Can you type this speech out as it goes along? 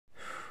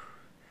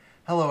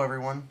Hello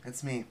everyone,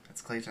 it's me,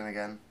 it's Clayton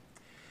again.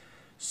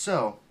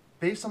 So,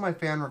 based on my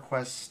fan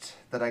request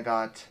that I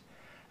got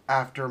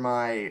after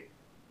my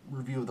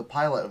review of the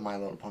pilot of My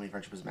Little Pony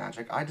Friendship is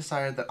Magic, I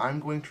decided that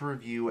I'm going to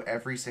review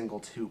every single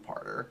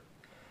two-parter.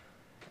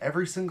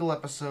 Every single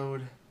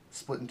episode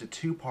split into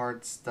two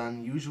parts,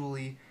 done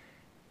usually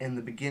in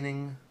the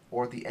beginning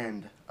or the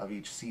end of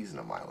each season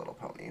of My Little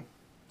Pony.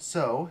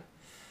 So,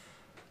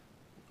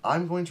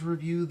 I'm going to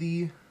review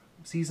the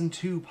Season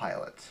 2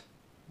 pilot.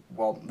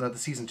 Well, the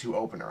Season 2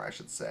 opener, I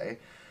should say.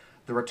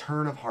 The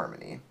Return of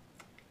Harmony.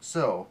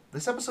 So,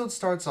 this episode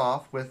starts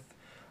off with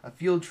a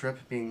field trip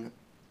being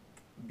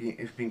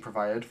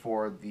provided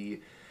for the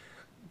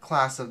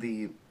class of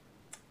the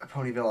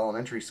Ponyville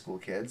Elementary School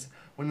kids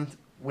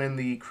when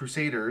the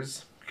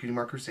Crusaders, Cutie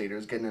Mark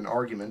Crusaders, get in an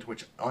argument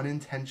which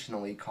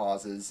unintentionally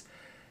causes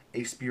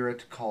a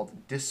spirit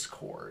called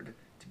Discord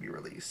to be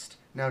released.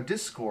 Now,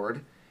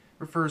 Discord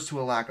refers to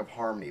a lack of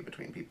harmony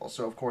between people.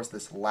 So, of course,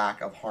 this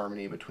lack of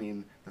harmony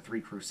between the three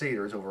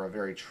Crusaders, over a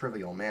very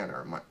trivial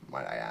manner,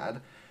 might I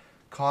add,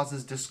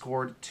 causes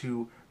Discord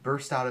to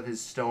burst out of his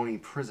stony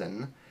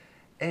prison,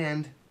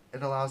 and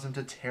it allows him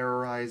to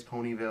terrorize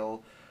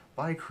Ponyville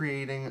by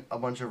creating a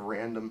bunch of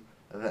random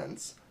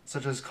events,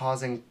 such as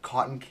causing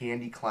cotton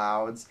candy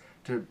clouds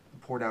to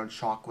pour down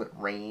chocolate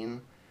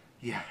rain.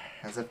 Yeah,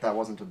 as if that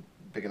wasn't a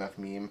big enough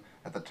meme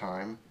at the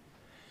time.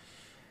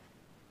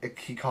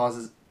 He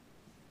causes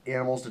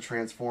animals to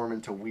transform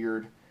into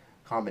weird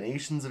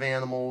combinations of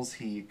animals.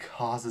 He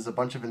causes a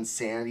bunch of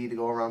insanity to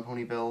go around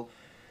Ponyville.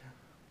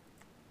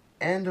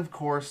 And, of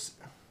course,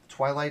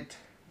 Twilight,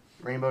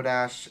 Rainbow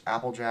Dash,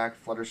 Applejack,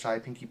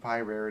 Fluttershy, Pinkie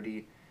Pie,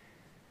 Rarity,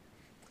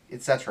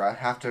 etc.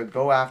 have to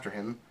go after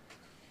him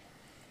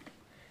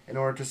in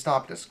order to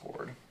stop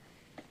Discord.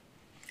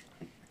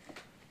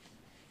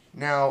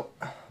 Now,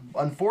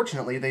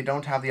 unfortunately, they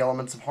don't have the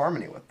elements of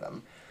harmony with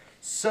them.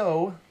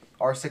 So,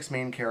 our six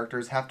main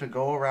characters have to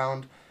go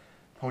around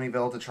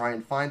Ponyville to try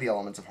and find the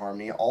elements of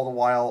harmony, all the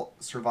while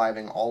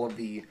surviving all of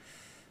the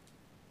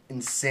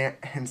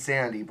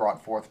insanity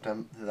brought forth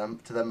to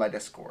them by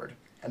Discord.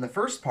 And the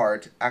first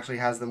part actually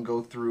has them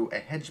go through a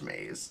hedge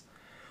maze,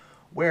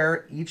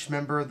 where each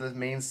member of the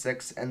main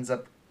six ends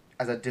up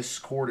as a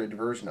discorded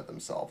version of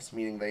themselves,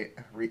 meaning they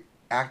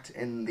react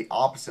in the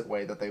opposite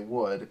way that they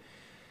would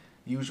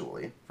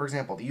usually. For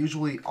example, the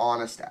usually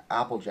honest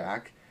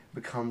Applejack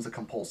becomes a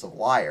compulsive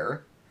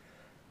liar.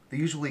 The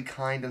usually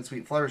kind and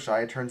sweet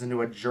Fluttershy turns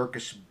into a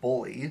jerkish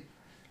bully.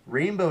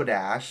 Rainbow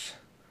Dash,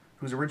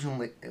 who's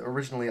originally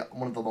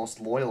one of the most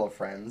loyal of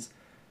friends,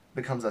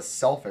 becomes a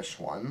selfish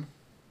one.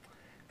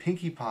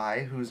 Pinkie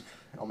Pie, whose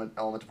element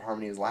of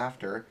harmony is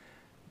laughter,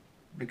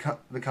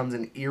 becomes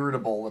an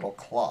irritable little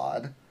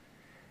clod.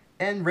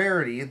 And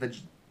Rarity,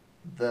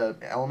 the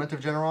element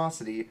of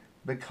generosity,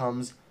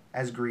 becomes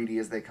as greedy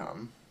as they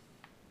come.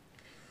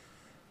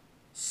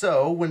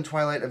 So, when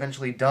Twilight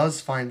eventually does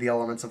find the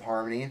elements of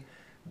harmony,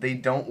 they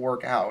don't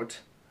work out,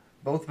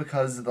 both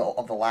because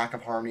of the lack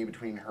of harmony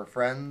between her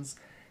friends,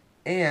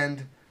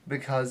 and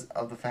because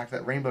of the fact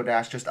that Rainbow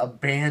Dash just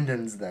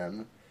abandons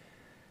them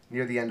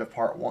near the end of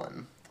part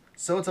 1.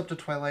 So it's up to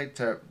Twilight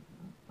to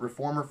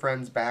reform her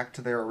friends back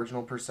to their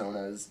original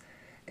personas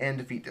and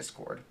defeat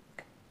Discord.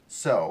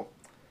 So,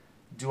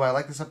 do I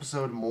like this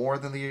episode more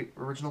than the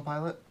original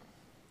pilot?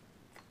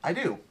 I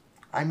do.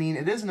 I mean,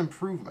 it is an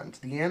improvement.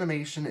 The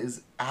animation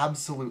is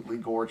absolutely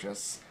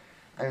gorgeous.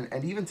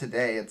 And even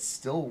today, it's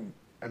still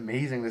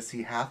amazing to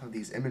see half of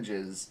these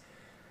images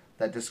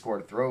that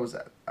Discord throws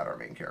at our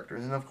main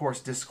characters. And of course,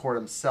 Discord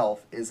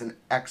himself is an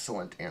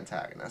excellent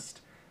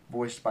antagonist,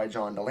 voiced by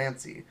John de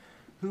Lancie,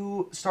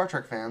 who Star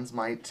Trek fans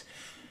might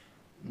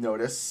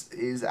notice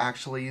is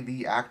actually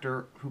the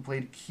actor who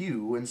played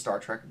Q in Star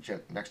Trek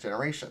Next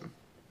Generation.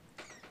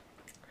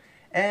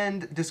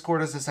 And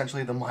Discord is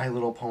essentially the My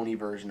Little Pony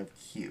version of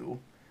Q.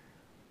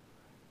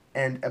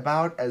 And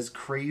about as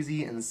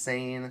crazy,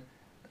 insane,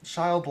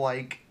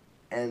 childlike,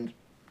 and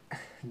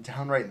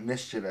downright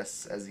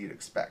mischievous as you'd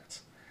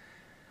expect.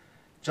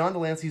 John de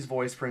Lancie's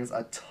voice brings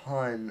a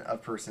ton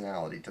of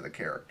personality to the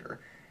character,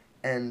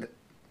 and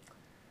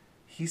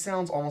he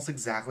sounds almost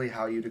exactly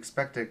how you'd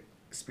expect a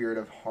spirit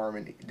of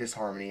harmony,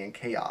 disharmony, and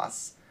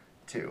chaos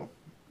to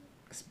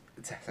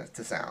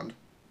sound.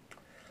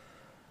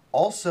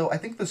 Also, I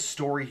think the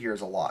story here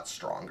is a lot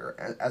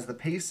stronger, as the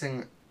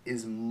pacing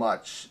is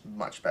much,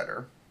 much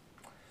better.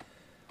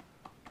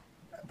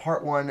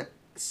 Part 1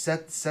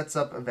 sets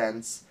up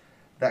events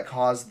that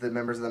cause the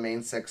members of the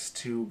main six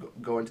to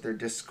go into their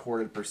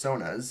discorded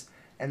personas,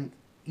 and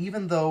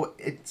even though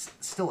it's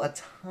still a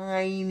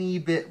tiny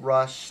bit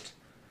rushed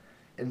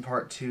in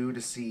part 2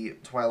 to see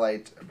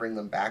Twilight bring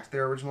them back to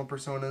their original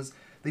personas,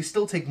 they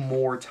still take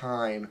more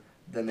time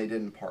than they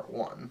did in part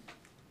 1.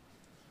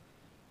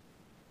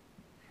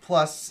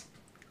 Plus,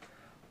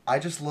 I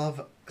just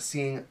love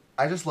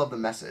the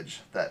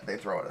message that they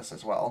throw at us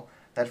as well.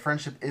 That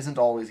friendship isn't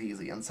always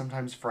easy, and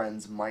sometimes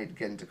friends might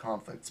get into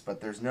conflicts,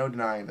 but there's no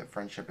denying that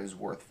friendship is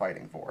worth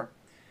fighting for.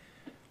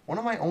 One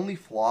of my only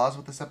flaws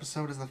with this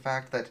episode is the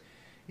fact that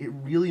it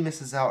really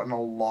misses out on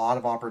a lot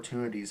of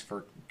opportunities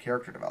for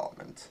character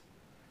development.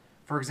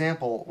 For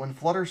example, when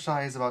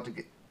Fluttershy is about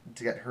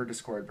to get her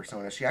Discord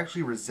persona, she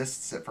actually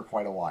resists it for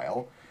quite a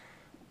while,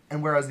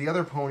 and whereas the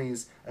other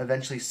ponies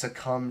eventually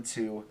succumb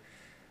to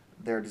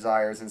their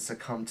desires and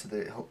succumb to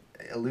the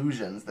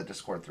illusions that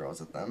Discord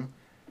throws at them,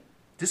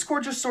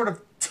 Discord just sort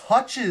of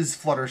touches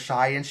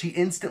Fluttershy and she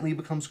instantly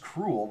becomes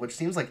cruel, which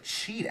seems like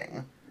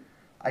cheating.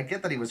 I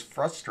get that he was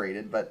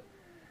frustrated, but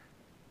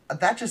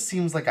that just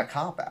seems like a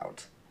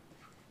cop-out.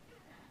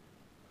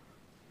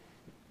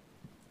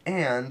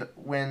 And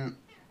when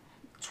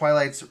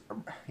Twilight's,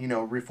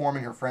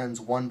 reforming her friends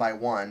one by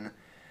one,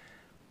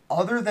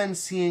 other than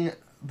seeing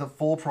the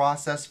full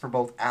process for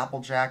both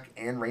Applejack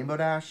and Rainbow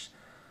Dash,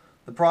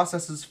 the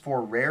processes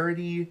for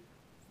Rarity,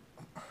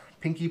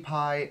 Pinkie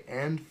Pie,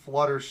 and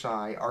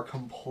Fluttershy are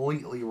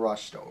completely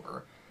rushed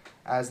over,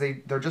 as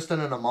they're just done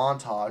in a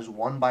montage,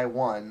 one by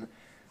one,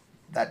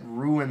 that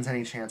ruins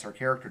any chance for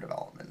character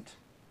development.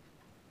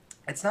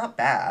 It's not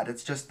bad,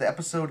 it's just the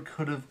episode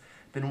could have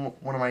been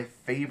one of my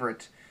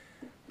favorite,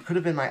 could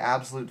have been my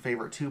absolute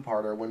favorite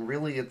two-parter, when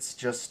really it's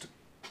just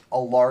a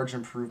large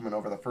improvement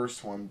over the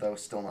first one, though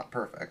still not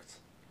perfect.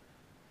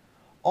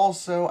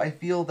 Also, I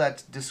feel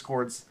that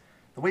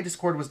the way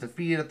Discord was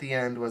defeated at the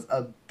end was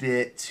a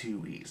bit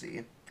too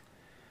easy.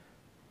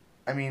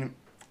 I mean,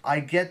 I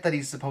get that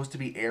he's supposed to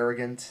be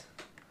arrogant,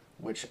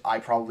 which I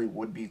probably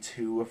would be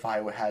too if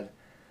I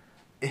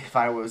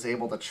was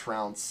able to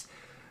trounce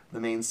the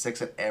main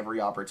six at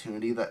every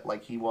opportunity that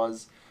like he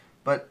was.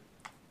 But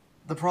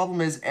the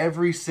problem is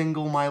every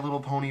single My Little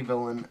Pony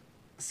villain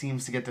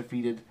seems to get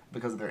defeated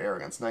because of their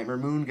arrogance. Nightmare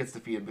Moon gets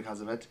defeated because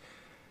of it.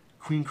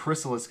 Queen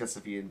Chrysalis gets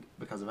defeated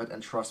because of it,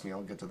 and trust me,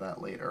 I'll get to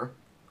that later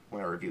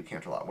when I review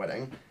Canterlot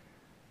Wedding.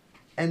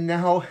 And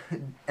now,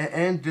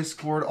 and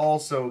Discord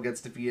also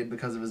gets defeated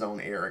because of his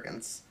own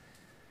arrogance.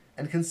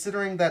 And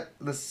considering that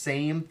the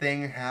same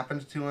thing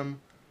happened to him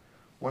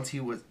once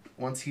he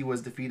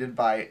was defeated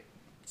by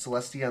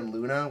Celestia and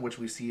Luna, which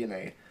we see in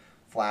a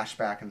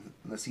flashback in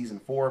the Season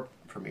 4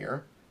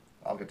 premiere,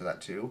 I'll get to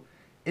that too,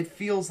 it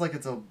feels like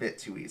it's a bit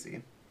too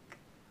easy.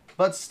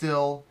 But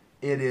still,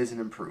 it is an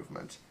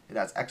improvement. It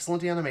has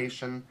excellent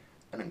animation,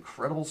 an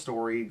incredible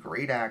story,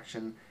 great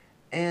action,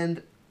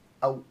 and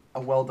a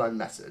well-done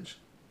message.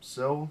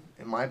 So,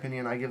 in my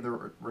opinion, I give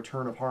the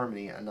Return of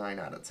Harmony a 9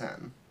 out of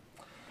 10.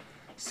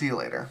 See you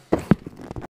later.